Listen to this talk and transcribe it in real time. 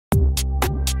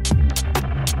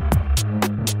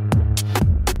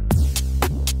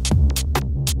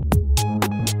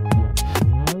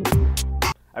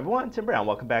Everyone, Tim Brown.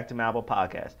 Welcome back to my Apple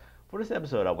Podcast. For this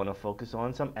episode, I want to focus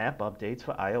on some app updates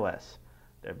for iOS.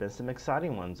 There have been some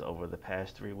exciting ones over the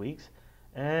past 3 weeks,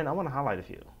 and I want to highlight a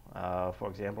few. For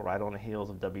example, right on the heels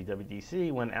of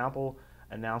WWDC, when Apple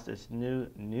announced its new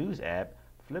news app,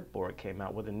 Flipboard came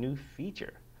out with a new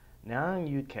feature. Now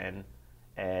you can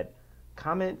add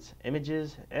comments,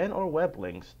 images, and or web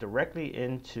links directly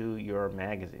into your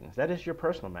magazines. That is your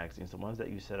personal magazines, the ones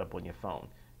that you set up on your phone.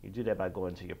 You do that by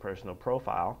going to your personal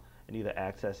profile and either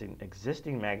accessing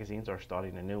existing magazines or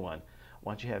starting a new one.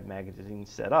 Once you have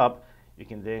magazines set up, you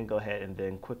can then go ahead and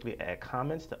then quickly add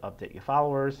comments to update your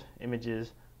followers,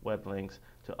 images, web links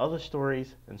to other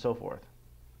stories, and so forth.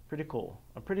 Pretty cool.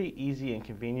 A pretty easy and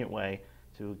convenient way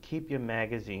to keep your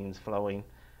magazines flowing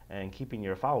and keeping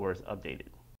your followers updated.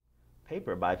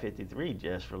 Paper by Fifity-Three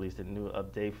just released a new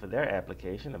update for their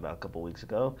application about a couple weeks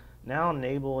ago, now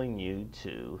enabling you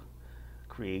to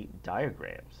create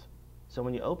diagrams. So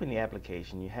when you open the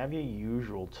application, you have your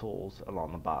usual tools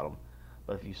along the bottom,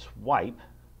 but if you swipe,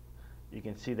 you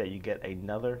can see that you get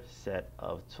another set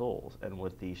of tools, and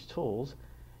with these tools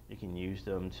you can use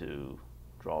them to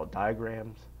draw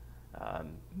diagrams,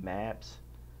 maps,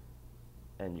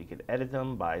 and you can edit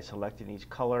them by selecting each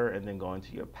color and then going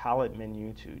to your palette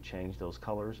menu to change those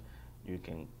colors. You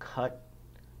can cut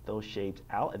those shapes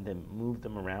out and then move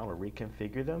them around or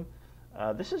reconfigure them.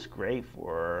 This is great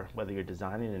for whether you're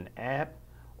designing an app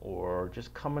or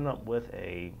just coming up with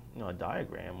a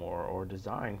diagram or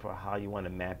design for how you want to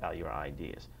map out your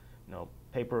ideas.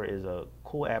 Paper is a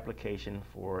cool application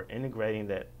for integrating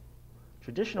that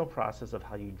traditional process of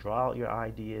how you draw out your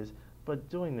ideas, but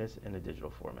doing this in a digital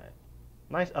format.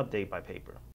 Nice update by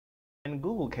Paper. And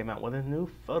Google came out with a new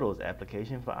Photos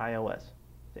application for iOS.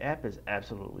 The app is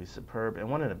absolutely superb and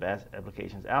one of the best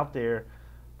applications out there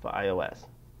for iOS.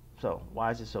 So why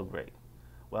is it so great?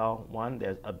 Well, one,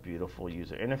 there's a beautiful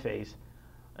user interface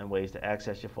and ways to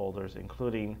access your folders,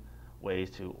 including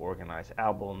ways to organize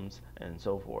albums and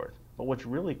so forth. But what's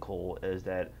really cool is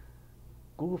that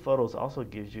Google Photos also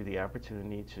gives you the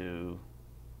opportunity to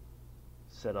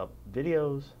set up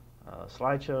videos,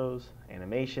 slideshows,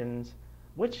 animations,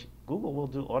 which Google will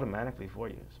do automatically for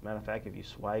you. As a matter of fact, if you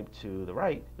swipe to the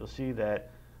right, you'll see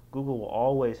that Google will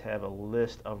always have a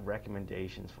list of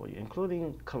recommendations for you,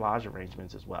 including collage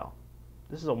arrangements as well.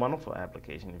 This is a wonderful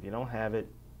application. If you don't have it,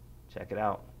 check it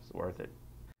out. It's worth it.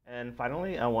 And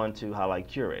finally, I want to highlight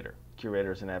Curator.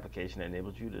 Curator is an application that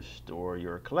enables you to store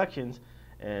your collections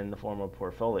in the form of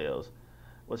portfolios.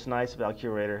 What's nice about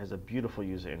Curator has a beautiful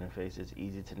user interface. It's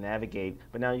easy to navigate,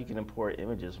 but now you can import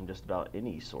images from just about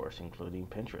any source, including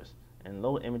Pinterest, and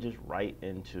load images right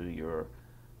into your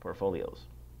portfolios.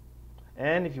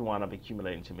 And if you wind up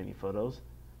accumulating too many photos,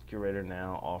 Curator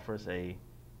now offers a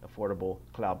affordable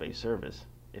cloud-based service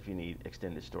if you need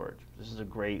extended storage. This is a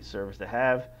great service to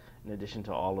have in addition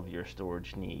to all of your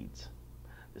storage needs.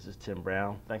 This is Tim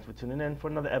Brown. Thanks for tuning in for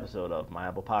another episode of My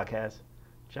Apple Podcast.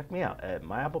 Check me out at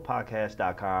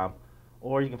myapplepodcast.com,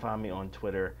 or you can find me on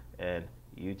Twitter and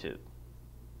YouTube.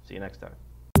 See you next time.